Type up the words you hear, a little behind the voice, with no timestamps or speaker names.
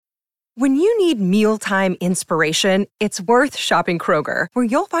When you need mealtime inspiration, it's worth shopping Kroger, where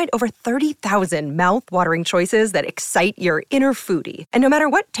you'll find over 30,000 mouth-watering choices that excite your inner foodie. And no matter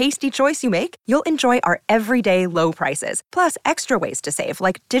what tasty choice you make, you'll enjoy our everyday low prices, plus extra ways to save,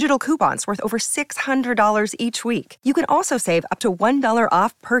 like digital coupons worth over $600 each week. You can also save up to $1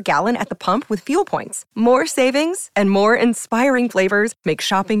 off per gallon at the pump with fuel points. More savings and more inspiring flavors make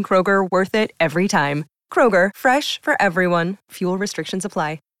shopping Kroger worth it every time. Kroger, fresh for everyone. Fuel restrictions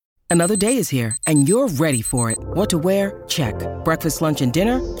apply. Another day is here, and you're ready for it. What to wear? Check. Breakfast, lunch, and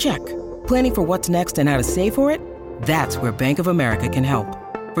dinner? Check. Planning for what's next and how to save for it? That's where Bank of America can help.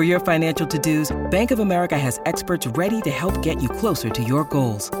 For your financial to-dos, Bank of America has experts ready to help get you closer to your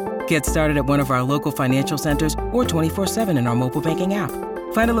goals. Get started at one of our local financial centers or 24/7 in our mobile banking app.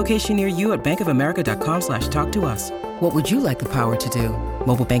 Find a location near you at bankofamerica.com/talktous. What would you like the power to do?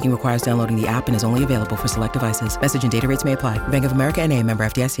 Mobile banking requires downloading the app and is only available for select devices. Message and data rates may apply. Bank of America N.A., member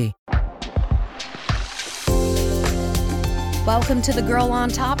FDIC. Welcome to the Girl on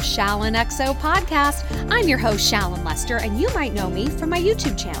Top Shallon XO podcast. I'm your host, Shallon Lester, and you might know me from my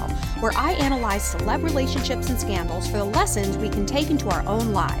YouTube channel, where I analyze celeb relationships and scandals for the lessons we can take into our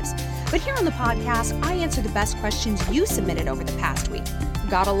own lives. But here on the podcast, I answer the best questions you submitted over the past week.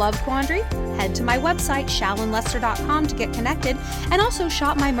 Got a love quandary? Head to my website, shallonlester.com, to get connected, and also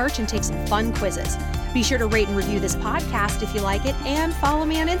shop my merch and take some fun quizzes. Be sure to rate and review this podcast if you like it, and follow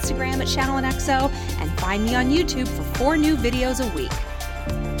me on Instagram at ShallonXO, and find me on YouTube for 4 new videos a week.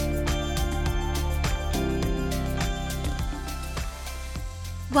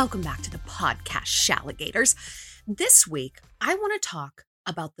 Welcome back to the podcast, Shalligators. This week, I want to talk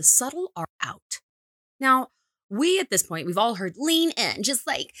about the subtle art out. Now, we at this point, we've all heard lean in, just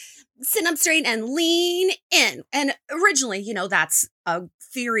like sit up straight and lean in. And originally, that's a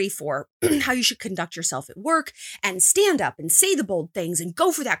theory for how you should conduct yourself at work and stand up and say the bold things and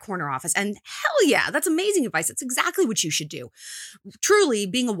go for that corner office. And hell yeah, that's amazing advice. That's exactly what you should do. Truly,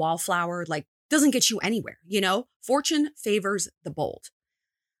 being a wallflower, doesn't get you anywhere. Fortune favors the bold.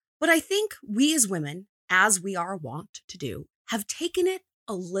 But I think we as women, as we are wont to do, have taken it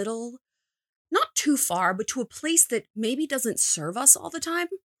a little, not too far, but to a place that maybe doesn't serve us all the time.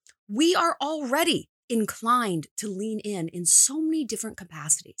 We are already inclined to lean in so many different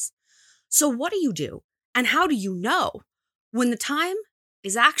capacities. So what do you do? And how do you know when the time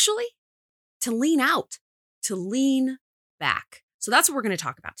is actually to lean out, to lean back? So that's what we're going to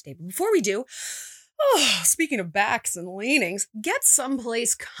talk about today. But before we do, speaking of backs and leanings, get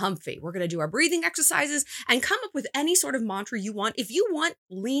someplace comfy. We're going to do our breathing exercises and come up with any sort of mantra you want. If you want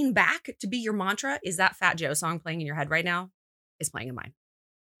lean back to be your mantra, is that Fat Joe song playing in your head right now? It's playing in mine.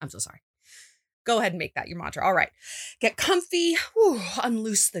 I'm so sorry. Go ahead and make that your mantra. All right. Get comfy.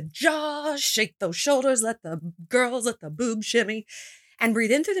 Unloose the jaw. Shake those shoulders. Let the boob shimmy. And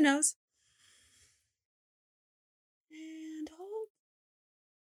breathe in through the nose. And hold.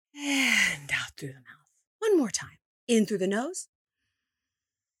 And out through the mouth. One more time. In through the nose.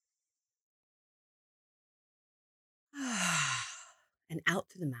 And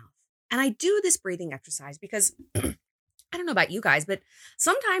out through the mouth. And I do this breathing exercise because I don't know about you guys, but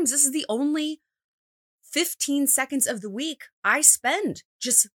sometimes this is the only 15 seconds of the week I spend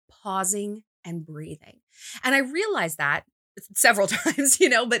just pausing and breathing. And I realized that several times,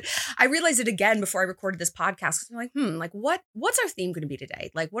 but I realized it again before I recorded this podcast. I'm like, what's our theme going to be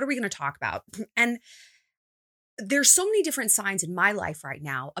today? What are we going to talk about? And there's so many different signs in my life right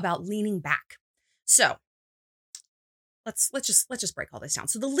now about leaning back. So let's just break all this down.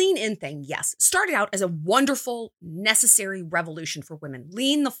 So the lean in thing, yes, started out as a wonderful, necessary revolution for women.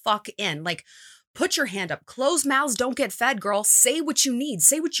 Lean the fuck in. Put your hand up. Closed mouths don't get fed, girl. Say what you need.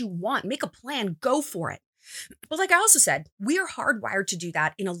 Say what you want. Make a plan. Go for it. But like I also said, we are hardwired to do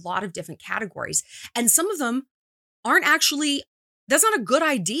that in a lot of different categories. And some of them aren't actually, that's not a good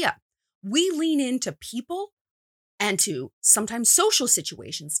idea. We lean into people and to sometimes social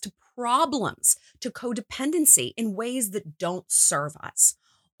situations, to problems, to codependency in ways that don't serve us.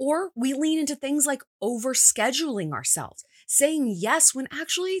 Or we lean into things like overscheduling ourselves, saying yes when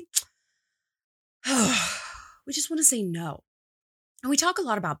actually we just want to say no. And we talk a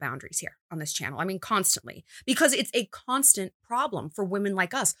lot about boundaries here on this channel. I mean, constantly, because it's a constant problem for women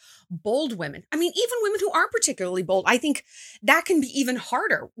like us, bold women. I mean, even women who aren't particularly bold, I think that can be even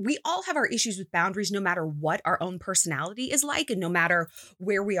harder. We all have our issues with boundaries, no matter what our own personality is like, and no matter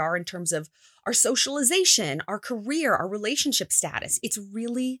where we are in terms of our socialization, our career, our relationship status. It's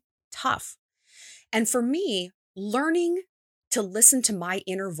really tough. And for me, learning to listen to my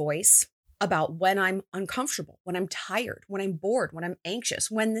inner voice about when I'm uncomfortable, when I'm tired, when I'm bored, when I'm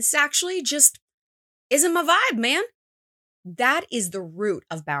anxious, when this actually just isn't my vibe, man. that is the root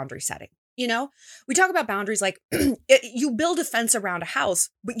of boundary setting. You know, we talk about boundaries like you build a fence around a house,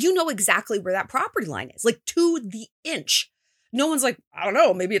 but you know exactly where that property line is, like to the inch. No one's like, I don't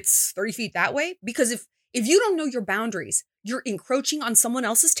know, maybe it's 30 feet that way. Because if you don't know your boundaries, you're encroaching on someone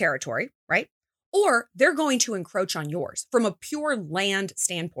else's territory, right? Or they're going to encroach on yours from a pure land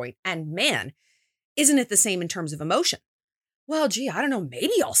standpoint. And man, isn't it the same in terms of emotion? Well, gee, I don't know,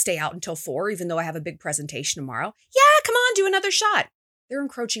 maybe I'll stay out until 4, even though I have a big presentation tomorrow. Yeah, come on, do another shot. They're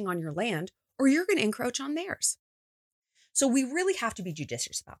encroaching on your land, or you're going to encroach on theirs. So we really have to be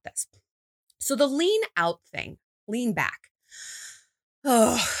judicious about this. So the lean out thing, lean back.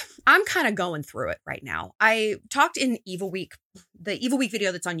 Oh, I'm kind of going through it right now. I talked in Evil Week, the Evil Week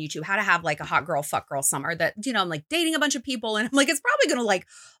video that's on YouTube, how to have like a hot girl, fuck girl summer that, you know, I'm like dating a bunch of people and I'm like, it's probably going to like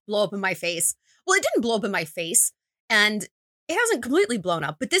blow up in my face. Well, it didn't blow up in my face and it hasn't completely blown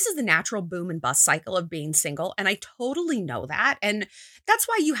up, but this is the natural boom and bust cycle of being single. And I totally know that. And that's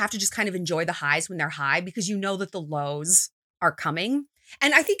why you have to just kind of enjoy the highs when they're high, because you know that the lows are coming.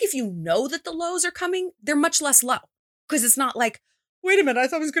 And I think if you know that the lows are coming, they're much less low, because it's not like, wait a minute, I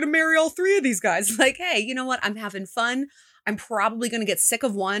thought I was going to marry all 3 of these guys. Like, hey, you know what? I'm having fun. I'm probably going to get sick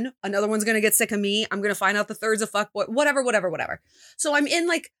of one. Another one's going to get sick of me. I'm going to find out the third's a fuckboy, whatever. So I'm in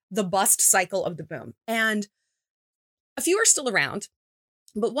like the bust cycle of the boom. And a few are still around,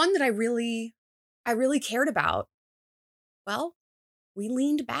 but one that I really cared about, well, we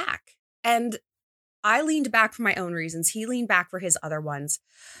leaned back. And I leaned back for my own reasons. He leaned back for his other ones.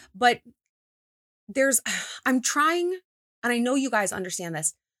 But I'm trying, and I know you guys understand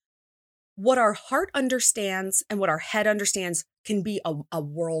this, what our heart understands and what our head understands can be a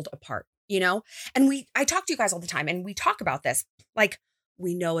world apart, you know? And I talk to you guys all the time and we talk about this. Like,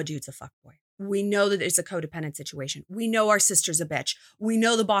 we know a dude's a fuckboy. We know that it's a codependent situation. We know our sister's a bitch. We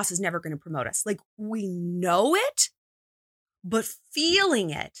know the boss is never going to promote us. Like, we know it, but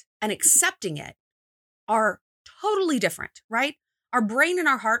feeling it and accepting it are totally different, right? Our brain and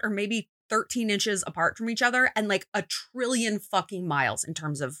our heart are maybe 13 inches apart from each other and like a trillion fucking miles in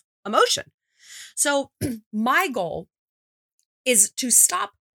terms of emotion. So my goal is to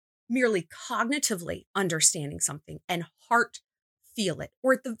stop merely cognitively understanding something and heart feel it,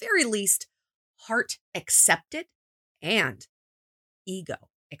 or at the very least, heart accept it and ego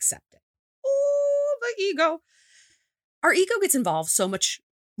accept it. Oh, the ego. Our ego gets involved so much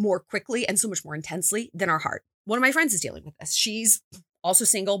more quickly and so much more intensely than our heart. One of my friends is dealing with this. She's also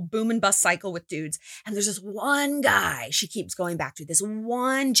single, boom and bust cycle with dudes. And there's this one guy she keeps going back to. This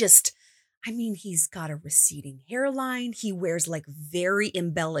one he's got a receding hairline. He wears like very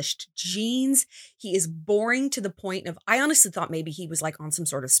embellished jeans. He is boring to the point of, I honestly thought maybe he was like on some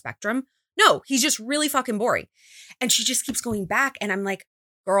sort of spectrum. No, he's just really fucking boring. And she just keeps going back. And I'm like,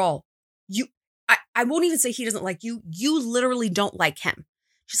 girl, I won't even say he doesn't like you. You literally don't like him.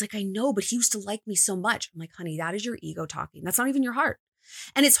 She's like, I know, but he used to like me so much. I'm like, honey, that is your ego talking. That's not even your heart.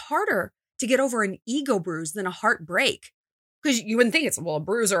 And it's harder to get over an ego bruise than a heart break. Because you wouldn't think it's, well, a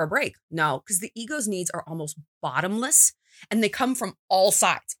bruise or a break. No, because the ego's needs are almost bottomless and they come from all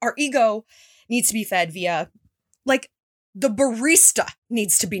sides. Our ego needs to be fed via, like, the barista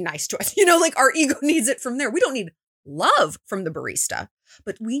needs to be nice to us. You know, like our ego needs it from there. We don't need love from the barista,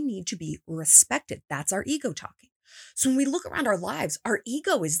 but we need to be respected. That's our ego talking. So when we look around our lives, our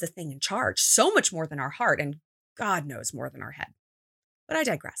ego is the thing in charge, so much more than our heart, and God knows more than our head. But I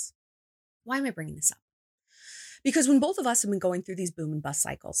digress. Why am I bringing this up? Because when both of us have been going through these boom and bust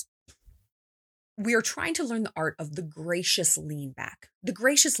cycles, we are trying to learn the art of the gracious lean back,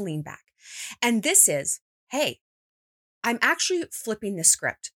 And this is, hey, I'm actually flipping the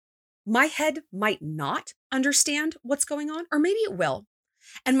script. My head might not understand what's going on, or maybe it will.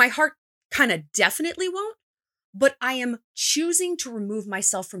 And my heart kind of definitely won't. But I am choosing to remove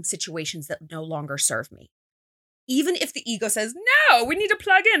myself from situations that no longer serve me. Even if the ego says, no, we need to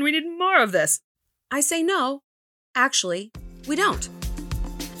plug in, we need more of this. I say, no, actually, we don't.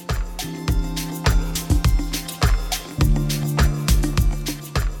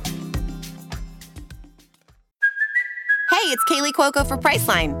 Hey, it's Kaylee Cuoco for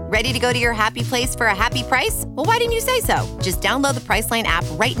Priceline. Ready to go to your happy place for a happy price? Well, why didn't you say so? Just download the Priceline app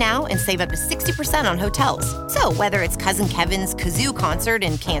right now and save up to 60% on hotels. So whether it's Cousin Kevin's Kazoo Concert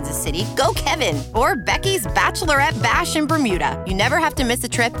in Kansas City, go Kevin, or Becky's Bachelorette Bash in Bermuda, you never have to miss a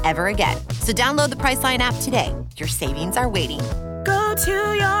trip ever again. So download the Priceline app today. Your savings are waiting. Go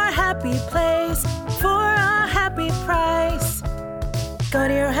to your happy place for a happy price. Go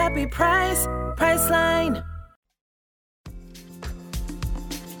to your happy price, Priceline.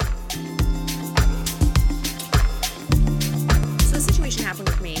 Happened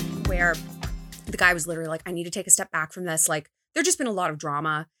with me where The guy was literally like, I need to take a step back from this. Like, there'd just been a lot of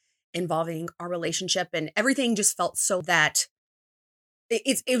drama involving our relationship, and everything just felt so that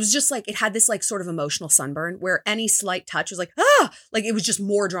it was just like, it had this like sort of emotional sunburn where any slight touch was like, like it was just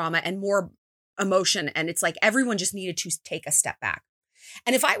more drama and more emotion. And it's like, everyone just needed to take a step back.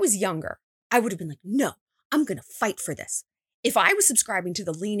 And if I was younger, I would have been like, no, I'm going to fight for this. If I was subscribing to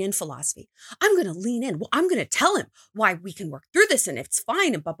the lean in philosophy, I'm going to lean in. Well, I'm going to tell him why we can work through this and it's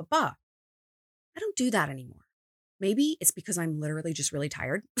fine and blah, blah, blah. I don't do that anymore. Maybe it's because I'm literally just really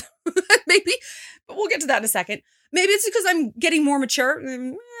tired. Maybe, but we'll get to that in a second. Maybe it's because I'm getting more mature,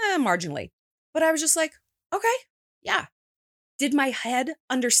 marginally. But I was just like, okay, yeah. Did my head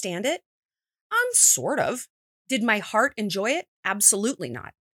understand it? Sort of. Did my heart enjoy it? Absolutely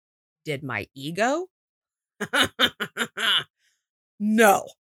not. Did my ego? No.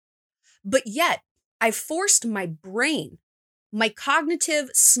 But yet, I forced my brain, my cognitive,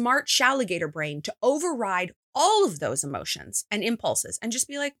 smart shalligator brain, to override all of those emotions and impulses and just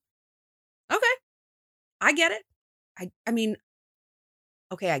be like, okay, I get it. I mean,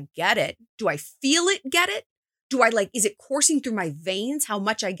 okay, I get it. Do I feel it get it? Do I is it coursing through my veins how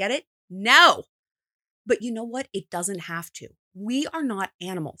much I get it? No. But you know what? It doesn't have to. We are not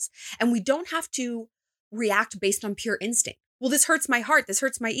animals, and we don't have to react based on pure instinct. Well, this hurts my heart. This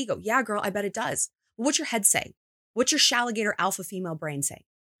hurts my ego. Yeah, girl, I bet it does. Well, what's your head saying? What's your shalligator alpha female brain saying?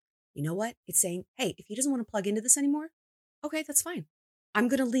 You know what? It's saying, hey, if he doesn't want to plug into this anymore, okay, that's fine. I'm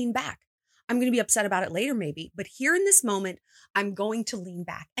going to lean back. I'm going to be upset about it later, maybe. But here in this moment, I'm going to lean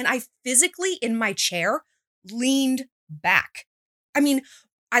back. And I physically, in my chair, leaned back. I mean,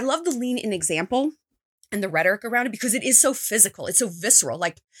 I love the lean in example and the rhetoric around it because it is so physical. It's so visceral.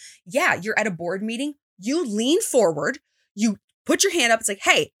 Like, yeah, you're at a board meeting. You lean forward. You put your hand up. It's like,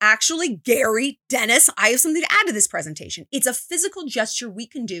 hey, actually, Gary, Dennis, I have something to add to this presentation. It's a physical gesture we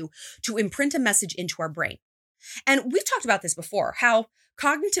can do to imprint a message into our brain. And we've talked about this before, how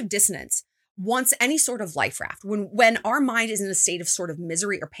cognitive dissonance wants any sort of life raft. When our mind is in a state of sort of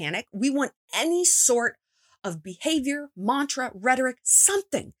misery or panic, we want any sort of behavior, mantra, rhetoric,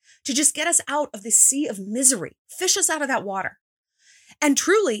 something to just get us out of this sea of misery, fish us out of that water. And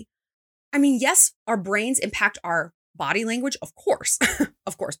truly, I mean, yes, our brains impact our body language, of course.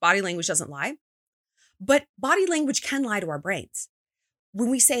 Of course, body language doesn't lie. But body language can lie to our brains. When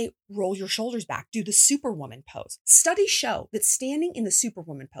we say, roll your shoulders back, do the superwoman pose, studies show that standing in the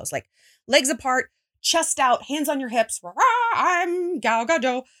superwoman pose, like legs apart, chest out, hands on your hips, I'm Gal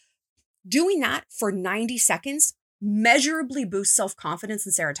Gadot, doing that for 90 seconds measurably boosts self-confidence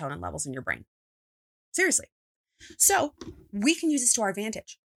and serotonin levels in your brain. Seriously. So we can use this to our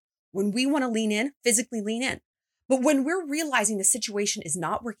advantage. When we want to lean in, physically lean in. But when we're realizing the situation is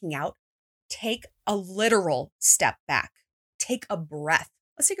not working out, take a literal step back. Take a breath.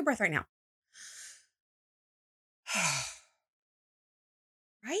 Let's take a breath right now.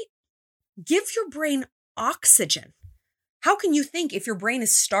 Right? Give your brain oxygen. How can you think if your brain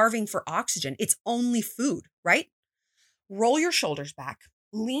is starving for oxygen? It's only food, right? Roll your shoulders back,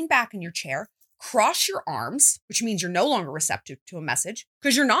 lean back in your chair, cross your arms, which means you're no longer receptive to a message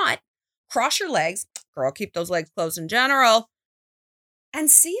because you're not. Cross your legs. Girl, keep those legs closed in general. And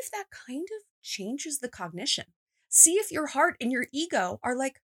see if that kind of changes the cognition. See if your heart and your ego are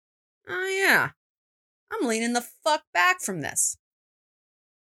like, oh yeah, I'm leaning the fuck back from this.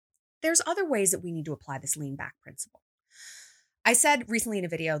 There's other ways that we need to apply this lean back principle. I said recently in a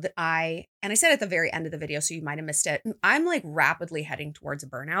video that I said at the very end of the video, so you might have missed it, I'm like rapidly heading towards a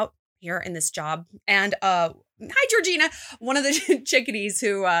burnout here in this job. And hi, Georgina, one of the chickadees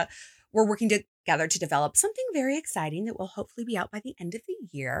who we're working together to develop something very exciting that will hopefully be out by the end of the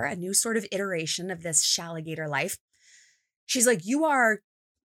year, a new sort of iteration of this shalligator life. She's like, you're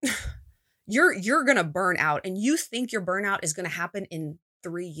going to burn out, and you think your burnout is going to happen in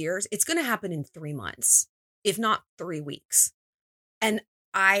 3 years. It's going to happen in 3 months, if not 3 weeks. And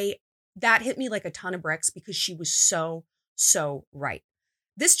that hit me like a ton of bricks because she was so right.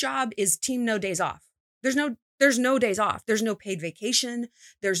 This job is team no days off. There's no days off. There's no paid vacation.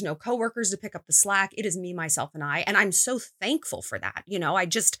 There's no coworkers to pick up the slack. It is me, myself, and I. And I'm so thankful for that. You know, I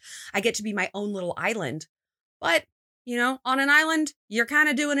get to be my own little island. But, you know, on an island, you're kind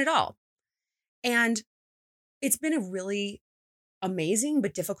of doing it all. And it's been a really amazing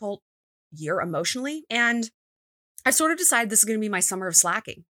but difficult year emotionally. And I sort of decided this is going to be my summer of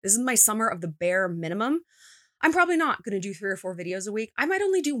slacking. This is my summer of the bare minimum. I'm probably not going to do 3 or 4 videos a week. I might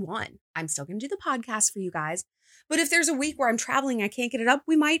only do 1. I'm still going to do the podcast for you guys. But if there's a week where I'm traveling, I can't get it up,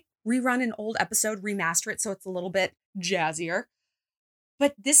 we might rerun an old episode, remaster it so it's a little bit jazzier.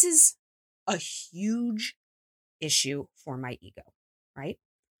 But this is a huge issue for my ego, right?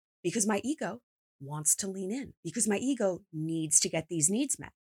 Because my ego wants to lean in because my ego needs to get these needs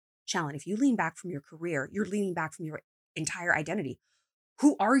met. Shallon, if you lean back from your career, you're leaning back from your entire identity.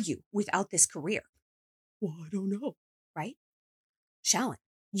 Who are you without this career? Well, I don't know, right? Shallon,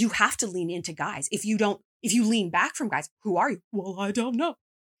 you have to lean into guys. If you lean back from guys, who are you? Well, I don't know.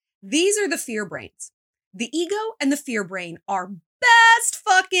 These are the fear brains. The ego and the fear brain are best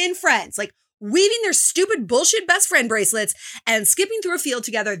fucking friends. Like weaving their stupid bullshit best friend bracelets and skipping through a field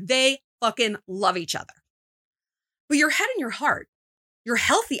together. They fucking love each other. But your head and your heart, your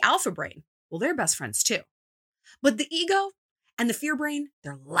healthy alpha brain, well, they're best friends too. But the ego and the fear brain,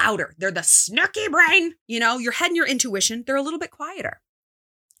 they're louder. They're the snooky brain. You know, your head and your intuition, they're a little bit quieter.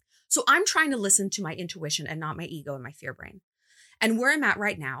 So I'm trying to listen to my intuition and not my ego and my fear brain. And where I'm at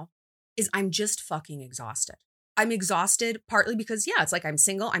right now is I'm just fucking exhausted. I'm exhausted partly because, yeah, it's like I'm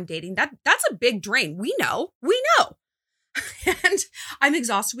single, I'm dating. That's a big drain. We know. And I'm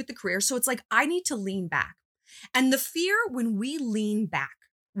exhausted with the career. So it's like, I need to lean back. And the fear when we lean back,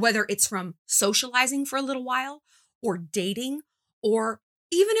 whether it's from socializing for a little while or dating or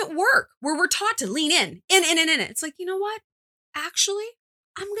even at work where we're taught to lean in. It's like, you know what? Actually,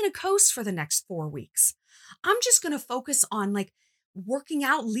 I'm going to coast for the next 4 weeks. I'm just going to focus on like working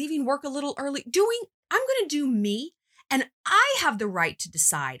out, leaving work a little early, I'm going to do me. And I have the right to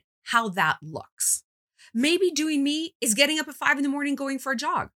decide how that looks. Maybe doing me is getting up at 5 a.m, going for a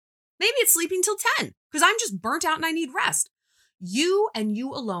jog. Maybe it's sleeping till 10 because I'm just burnt out and I need rest. You and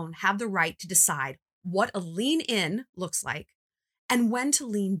you alone have the right to decide what a lean in looks like and when to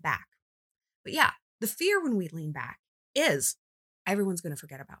lean back. But yeah, the fear when we lean back is everyone's going to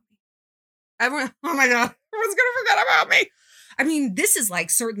forget about me. Oh my God, everyone's going to forget about me. I mean, this is like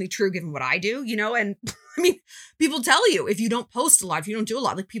certainly true given what I do, you know, and I mean, people tell you if you don't post a lot, if you don't do a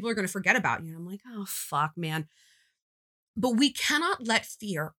lot, like people are going to forget about you. And I'm like, oh, fuck, man. But we cannot let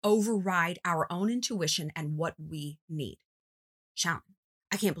fear override our own intuition and what we need. Shallon,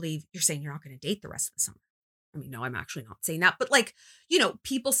 I can't believe you're saying you're not going to date the rest of the summer. I mean, no, I'm actually not saying that. But like, you know,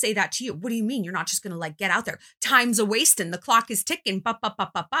 people say that to you. What do you mean? You're not just going to like get out there. Time's a wasting. The clock is ticking.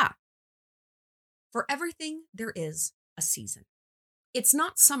 For everything, there is a season. It's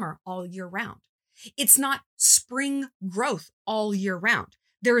not summer all year round. It's not spring growth all year round.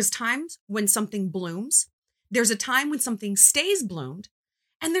 There is times when something blooms. There's a time when something stays bloomed.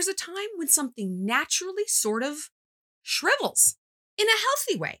 And there's a time when something naturally sort of shrivels in a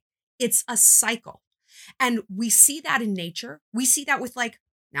healthy way. It's a cycle. And we see that in nature. We see that with like,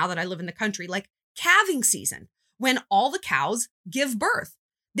 now that I live in the country, like calving season, when all the cows give birth.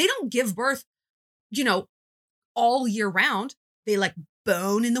 They don't give birth, you know, all year round. They like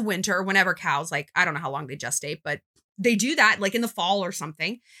bone in the winter or whenever cows, like, I don't know how long they gestate, but they do that like in the fall or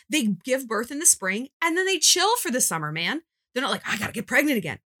something. They give birth in the spring and then they chill for the summer, man. They're not like, I got to get pregnant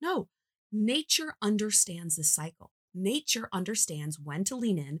again. No, nature understands the cycle. Nature understands when to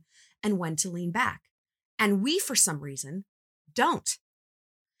lean in and when to lean back. And we, for some reason, don't.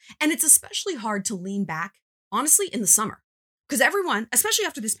 And it's especially hard to lean back, honestly, in the summer. Because everyone, especially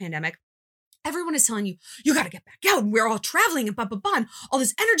after this pandemic, everyone is telling you, you got to get back out. And we're all traveling and and all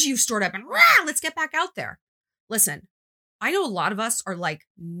this energy you've stored up and let's get back out there. Listen, I know a lot of us are like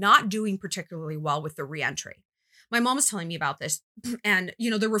not doing particularly well with the reentry. My mom was telling me about this and,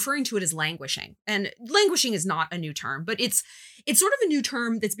 you know, they're referring to it as languishing. And languishing is not a new term, but it's sort of a new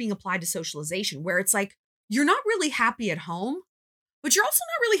term that's being applied to socialization where it's like, you're not really happy at home, but you're also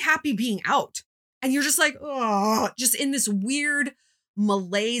not really happy being out. And you're just like, oh, just in this weird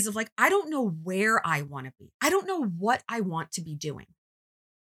malaise of like, I don't know where I want to be. I don't know what I want to be doing.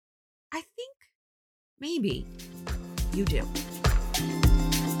 I think maybe you do.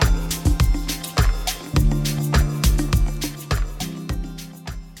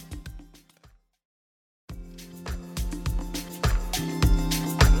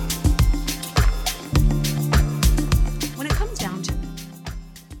 When it comes down to it,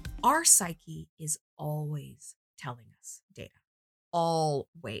 our psyche is always telling us data.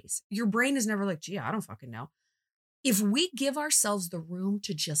 Always. Your brain is never like, gee, I don't fucking know. If we give ourselves the room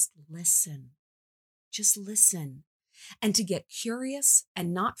to just listen, and to get curious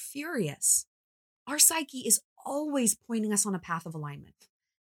and not furious, our psyche is always pointing us on a path of alignment.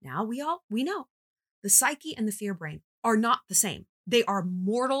 Now we know the psyche and the fear brain are not the same. They are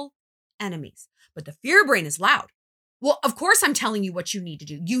mortal enemies, but the fear brain is loud. Well, of course I'm telling you what you need to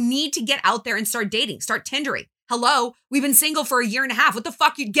do. You need to get out there and start dating, start Tindering. Hello, we've been single for 1.5 years. What the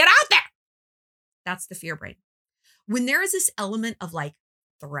fuck? You get out there. That's the fear brain. When there is this element of like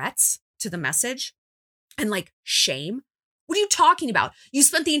threats to the message and like shame, what are you talking about? You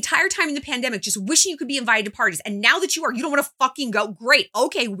spent the entire time in the pandemic just wishing you could be invited to parties. And now that you don't want to fucking go. Great.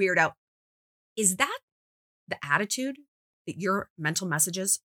 Okay, weirdo. Is that the attitude that your mental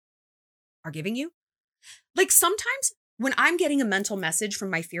messages are giving you? Like sometimes when I'm getting a mental message from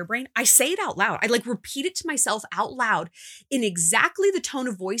my fear brain, I say it out loud. I like repeat it to myself out loud in exactly the tone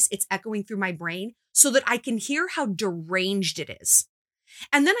of voice it's echoing through my brain so that I can hear how deranged it is.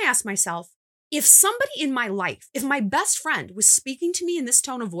 And then I ask myself, if somebody in my life, if my best friend was speaking to me in this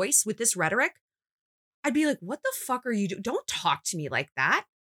tone of voice with this rhetoric, I'd be like, what the fuck are you doing? Don't talk to me like that.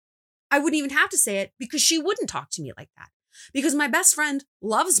 I wouldn't even have to say it because she wouldn't talk to me like that. Because my best friend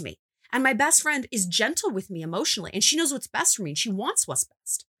loves me and my best friend is gentle with me emotionally and she knows what's best for me and she wants what's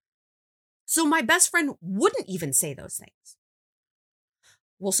best. So my best friend wouldn't even say those things.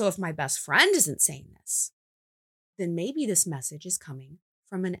 Well, so if my best friend isn't saying this, then maybe this message is coming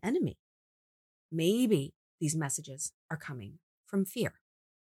from an enemy. Maybe these messages are coming from fear.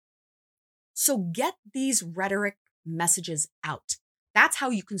 So get these rhetoric messages out. That's how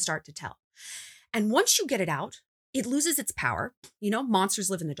you can start to tell. And once you get it out, it loses its power. Monsters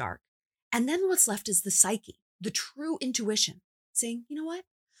live in the dark. And then what's left is the psyche, the true intuition, saying, you know what?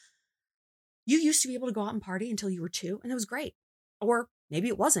 You used to be able to go out and party until you were 2, and it was great. Or maybe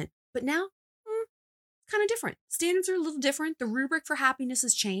it wasn't, but now, kind of different. Standards are a little different. The rubric for happiness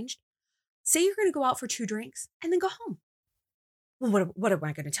has changed. Say you're going to go out for 2 drinks and then go home. Well, what am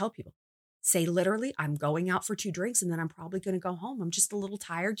I going to tell people? Say literally, I'm going out for 2 drinks and then I'm probably going to go home. I'm just a little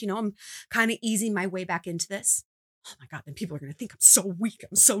tired. I'm kind of easing my way back into this. Oh my God, then people are going to think I'm so weak.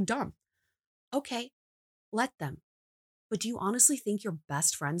 I'm so dumb. Okay, let them. But do you honestly think your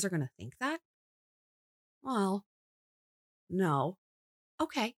best friends are going to think that? Well, no.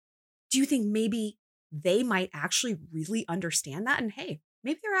 Okay. Do you think maybe they might actually really understand that? And hey,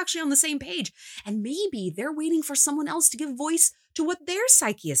 maybe they're actually on the same page. And maybe they're waiting for someone else to give voice to what their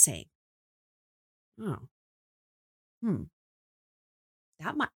psyche is saying. Oh.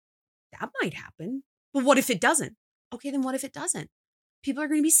 That might happen. But what if it doesn't? Okay, then what if it doesn't? People are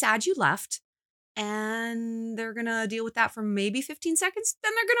going to be sad you left. And they're going to deal with that for maybe 15 seconds.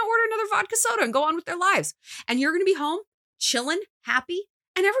 Then they're going to order another vodka soda and go on with their lives. And you're going to be home, chilling, happy.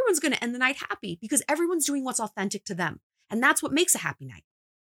 And everyone's going to end the night happy because everyone's doing what's authentic to them. And that's what makes a happy night.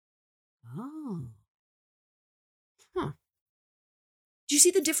 Oh. Do you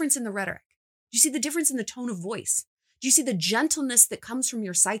see the difference in the rhetoric? Do you see the difference in the tone of voice? Do you see the gentleness that comes from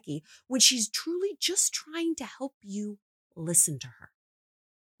your psyche when she's truly just trying to help you listen to her?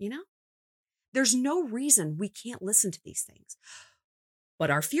 There's no reason we can't listen to these things.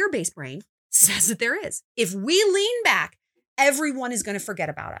 But our fear-based brain says that there is. If we lean back, everyone is going to forget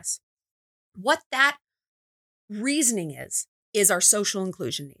about us. What that reasoning is our social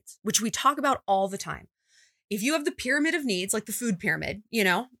inclusion needs, which we talk about all the time. If you have the pyramid of needs, like the food pyramid,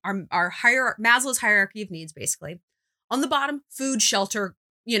 our Maslow's hierarchy of needs, basically, on the bottom, food, shelter,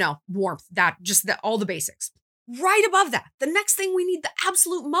 warmth, all the basics. Right above that, the next thing we need the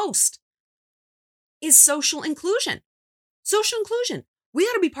absolute most is social inclusion. Social inclusion. We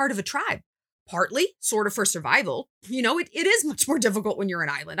got to be part of a tribe. Partly, sort of for survival. It is much more difficult when you're an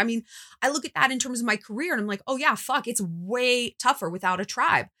island. I mean, I look at that in terms of my career and I'm like, oh yeah, fuck, it's way tougher without a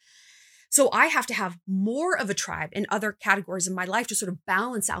tribe. So I have to have more of a tribe in other categories in my life to sort of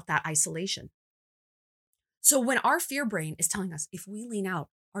balance out that isolation. So when our fear brain is telling us, if we lean out,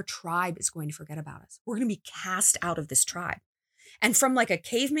 our tribe is going to forget about us. We're going to be cast out of this tribe. And from like a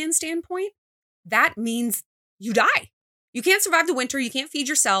caveman standpoint, that means you die. You can't survive the winter. You can't feed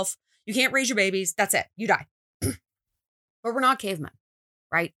yourself. You can't raise your babies. That's it. You die. But we're not cavemen,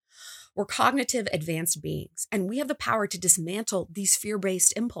 right? We're cognitive advanced beings. And we have the power to dismantle these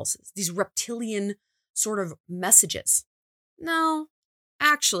fear-based impulses, these reptilian sort of messages. No,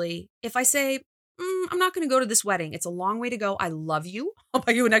 actually, if I say, I'm not going to go to this wedding. It's a long way to go. I love you. I'll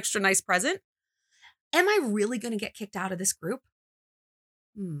buy you an extra nice present. Am I really going to get kicked out of this group?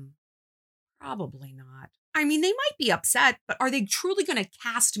 Probably not. I mean, they might be upset, but are they truly going to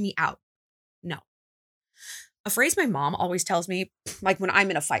cast me out? No. A phrase my mom always tells me, like when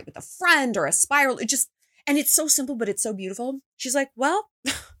I'm in a fight with a friend or a spiral, and it's so simple, but it's so beautiful. She's like, well,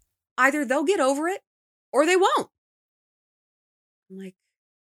 either they'll get over it or they won't. I'm like,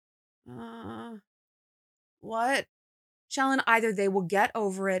 what? Shallon, either they will get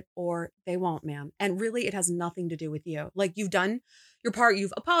over it or they won't, ma'am. And really, it has nothing to do with you. Like, you've done your part,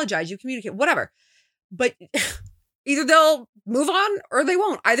 you've apologized, you communicate, whatever. But either they'll move on or they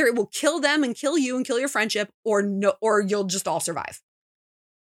won't. Either it will kill them and kill you and kill your friendship, or no, or you'll just all survive.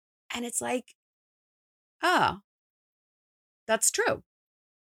 And it's like, that's true.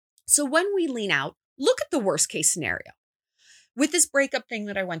 So when we lean out, look at the worst case scenario. With this breakup thing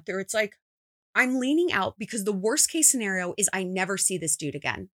that I went through, it's like, I'm leaning out because the worst case scenario is I never see this dude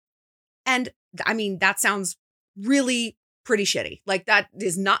again. And I mean, that sounds really pretty shitty. Like that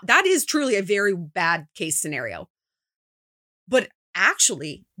is truly a very bad case scenario. But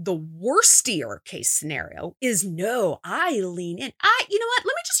actually, the worstier case scenario is no, I lean in. You know what?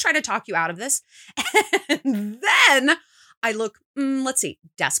 Let me just try to talk you out of this. And then I look, let's see,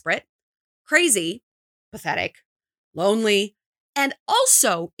 desperate, crazy, pathetic, lonely. And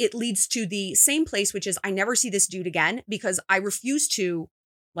also it leads to the same place, which is I never see this dude again because I refuse to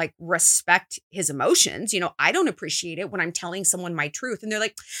like respect his emotions. You know, I don't appreciate it when I'm telling someone my truth and they're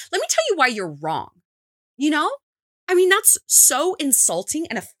like, let me tell you why you're wrong. You know? I mean, that's so insulting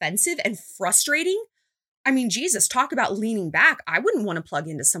and offensive and frustrating. I mean, Jesus, talk about leaning back. I wouldn't want to plug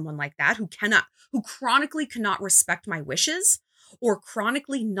into someone like that who chronically cannot respect my wishes or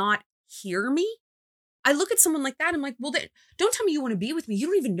chronically not hear me. I look at someone like that. I'm like, well, don't tell me you want to be with me. You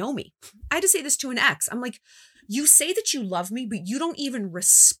don't even know me. I had to say this to an ex. I'm like, you say that you love me, but you don't even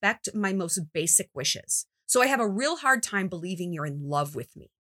respect my most basic wishes. So I have a real hard time believing you're in love with me.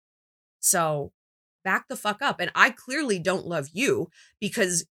 So back the fuck up. And I clearly don't love you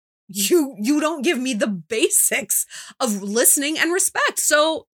because you don't give me the basics of listening and respect.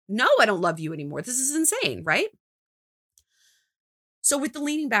 So no, I don't love you anymore. This is insane, right? So with the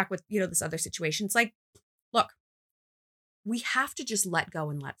leaning back with, this other situation, it's like, look, we have to just let go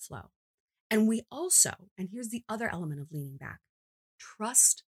and let flow. And we also, and here's the other element of leaning back,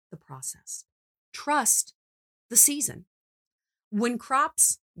 trust the process. Trust the season. When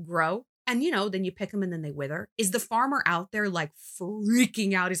crops grow, and then you pick them and then they wither, is the farmer out there like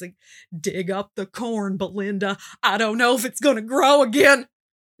freaking out? He's like, dig up the corn, Belinda. I don't know if it's going to grow again.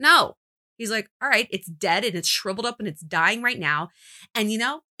 No. He's like, all right, it's dead and it's shriveled up and it's dying right now. And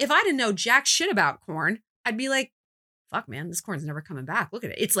if I didn't know jack shit about corn, I'd be like, fuck, man, this corn's never coming back. Look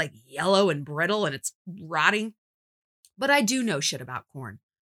at it. It's like yellow and brittle and it's rotting. But I do know shit about corn.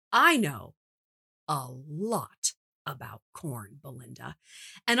 I know a lot about corn, Belinda.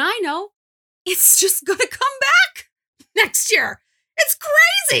 And I know it's just going to come back next year. It's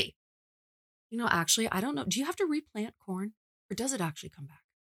crazy. Actually, I don't know. Do you have to replant corn or does it actually come back?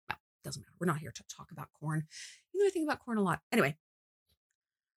 No, it doesn't matter. We're not here to talk about corn. I think about corn a lot. Anyway,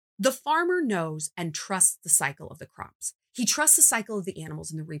 the farmer knows and trusts the cycle of the crops. He trusts the cycle of the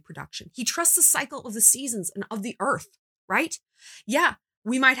animals and the reproduction. He trusts the cycle of the seasons and of the earth, right? Yeah,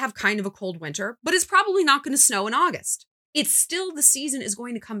 we might have kind of a cold winter, but it's probably not going to snow in August. It's still the season is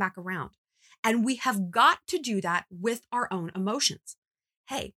going to come back around. And we have got to do that with our own emotions.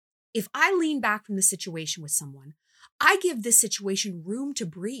 Hey, if I lean back from the situation with someone, I give this situation room to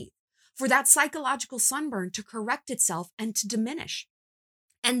breathe, for that psychological sunburn to correct itself and to diminish.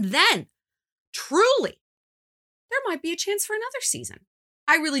 And then, truly, there might be a chance for another season.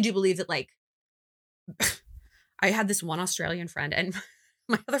 I really do believe that, I had this one Australian friend, and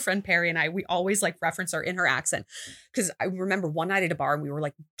my other friend Perry and I, we always reference her in her accent. Because I remember one night at a bar and we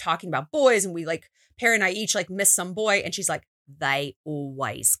were talking about boys, and we Perry and I each missed some boy, and she's like, they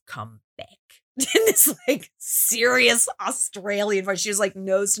always come back. In this serious Australian voice. She was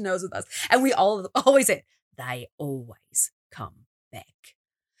nose to nose with us. And we always say, they always come back.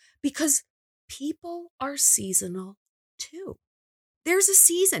 Because people are seasonal too. There's a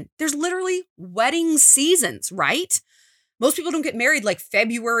season. There's literally wedding seasons, right? Most people don't get married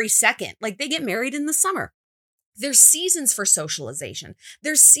February 2nd. They get married in the summer. There's seasons for socialization.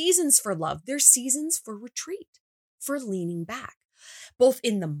 There's seasons for love. There's seasons for retreat, for leaning back, both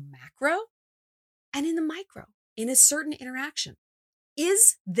in the macro and in the micro, in a certain interaction.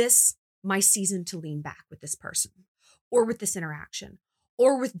 Is this my season to lean back with this person or with this interaction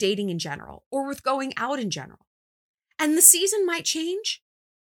or with dating in general or with going out in general? And the season might change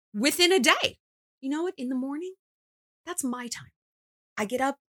within a day. You know what? In the morning, that's my time. I get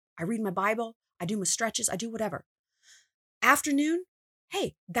up, I read my Bible, I do my stretches, I do whatever. Afternoon,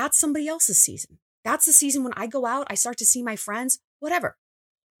 hey, that's somebody else's season. That's the season when I go out, I start to see my friends, whatever.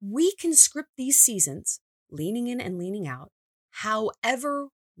 We can script these seasons, leaning in and leaning out, however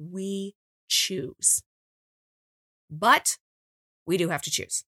we choose. But we do have to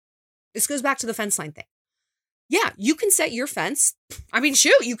choose. This goes back to the fence line thing. Yeah, you can set your fence. I mean,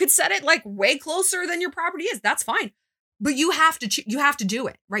 shoot, you could set it way closer than your property is. That's fine. But you have to do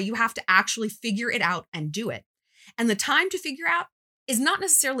it, right? You have to actually figure it out and do it. And the time to figure out is not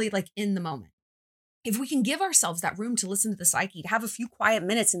necessarily in the moment. If we can give ourselves that room to listen to the psyche, to have a few quiet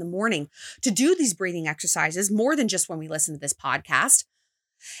minutes in the morning, to do these breathing exercises more than just when we listen to this podcast,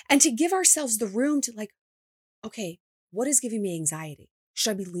 and to give ourselves the room to okay, what is giving me anxiety?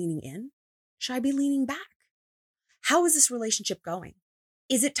 Should I be leaning in? Should I be leaning back? How is this relationship going?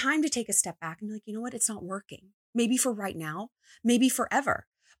 Is it time to take a step back and be you know what? It's not working. Maybe for right now, maybe forever.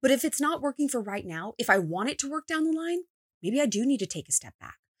 But if it's not working for right now, if I want it to work down the line, maybe I do need to take a step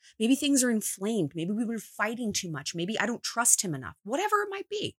back. Maybe things are inflamed. Maybe we've been fighting too much. Maybe I don't trust him enough, whatever it might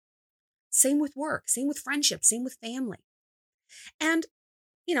be. Same with work, same with friendship, same with family. And,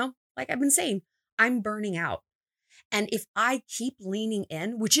 like I've been saying, I'm burning out. And if I keep leaning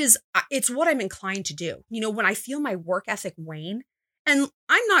in, it's what I'm inclined to do. When I feel my work ethic wane, and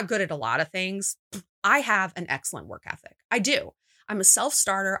I'm not good at a lot of things, I have an excellent work ethic. I do. I'm a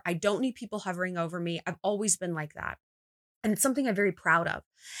self-starter. I don't need people hovering over me. I've always been like that. And it's something I'm very proud of.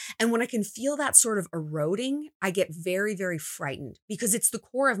 And when I can feel that sort of eroding, I get very, very frightened because it's the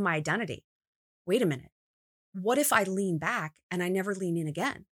core of my identity. Wait a minute. What if I lean back and I never lean in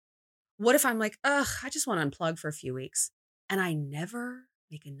again? What if I'm like, I just want to unplug for a few weeks and I never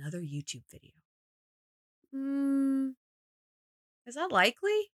make another YouTube video? Is that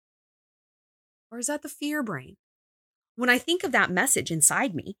likely? Or is that the fear brain? When I think of that message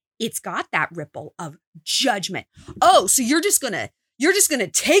inside me, it's got that ripple of judgment. Oh, so you're just gonna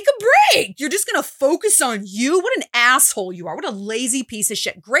take a break. You're just gonna focus on you. What an asshole you are. What a lazy piece of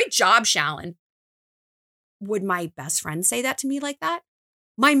shit. Great job, Shallon. Would my best friend say that to me like that?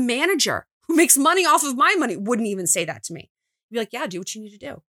 My manager, who makes money off of my money, wouldn't even say that to me. He'd be like, yeah, do what you need to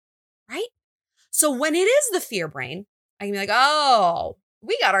do. Right? So when it is the fear brain, I can be like, oh,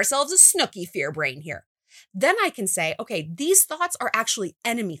 we got ourselves a snooky fear brain here. Then I can say, okay, these thoughts are actually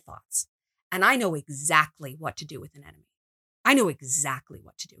enemy thoughts. And I know exactly what to do with an enemy. I know exactly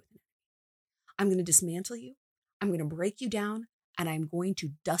what to do with an enemy. I'm going to dismantle you. I'm going to break you down. And I'm going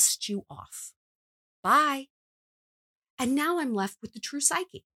to dust you off. Bye. And now I'm left with the true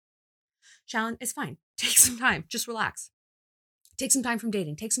psyche. Shallon, it's fine. Take some time. Just relax. Take some time from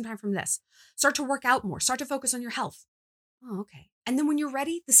dating. Take some time from this. Start to work out more. Start to focus on your health. Oh, okay. And then when you're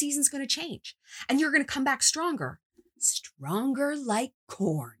ready, the season's going to change. And you're going to come back stronger. Stronger like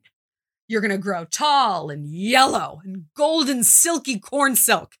corn. You're going to grow tall and yellow and golden silky corn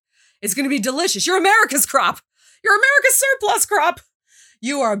silk. It's going to be delicious. You're America's crop. You're America's surplus crop.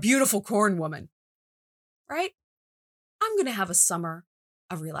 You are a beautiful corn woman. Right? I'm going to have a summer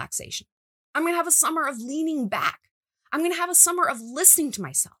of relaxation. I'm going to have a summer of leaning back. I'm going to have a summer of listening to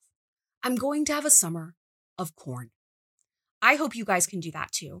myself. I'm going to have a summer of corn. I hope you guys can do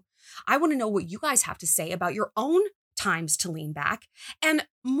that too. I want to know what you guys have to say about your own times to lean back. And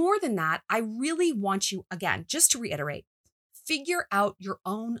more than that, I really want you, again, just to reiterate, figure out your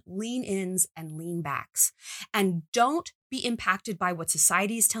own lean ins and lean backs. And don't be impacted by what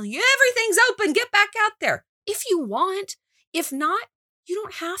society is telling you. Everything's open. Get back out there. If you want. If not, you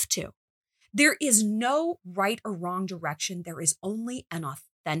don't have to. There is no right or wrong direction. There is only an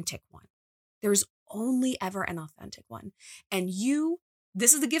authentic one. There's only ever an authentic one. And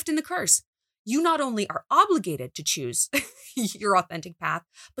this is the gift and the curse. You not only are obligated to choose your authentic path,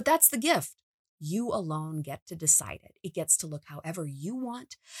 but that's the gift. You alone get to decide it. It gets to look however you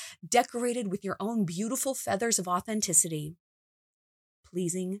want, decorated with your own beautiful feathers of authenticity,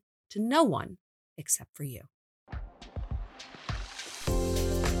 pleasing to no one except for you.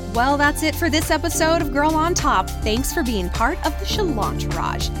 Well, that's it for this episode of Girl on Top. Thanks for being part of the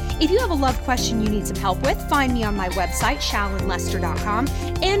Shalantourage. If you have a love question you need some help with, find me on my website, ShallonLester.com,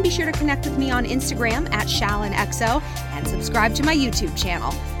 and be sure to connect with me on Instagram at ShallonXO and subscribe to my YouTube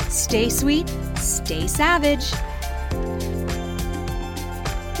channel. Stay sweet, stay savage.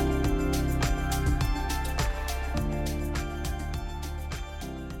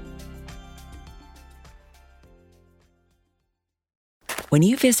 When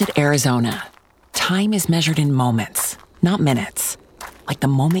you visit Arizona, time is measured in moments, not minutes. Like the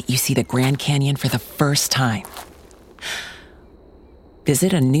moment you see the Grand Canyon for the first time.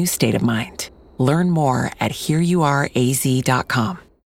 Visit a new state of mind. Learn more at hereyouareaz.com.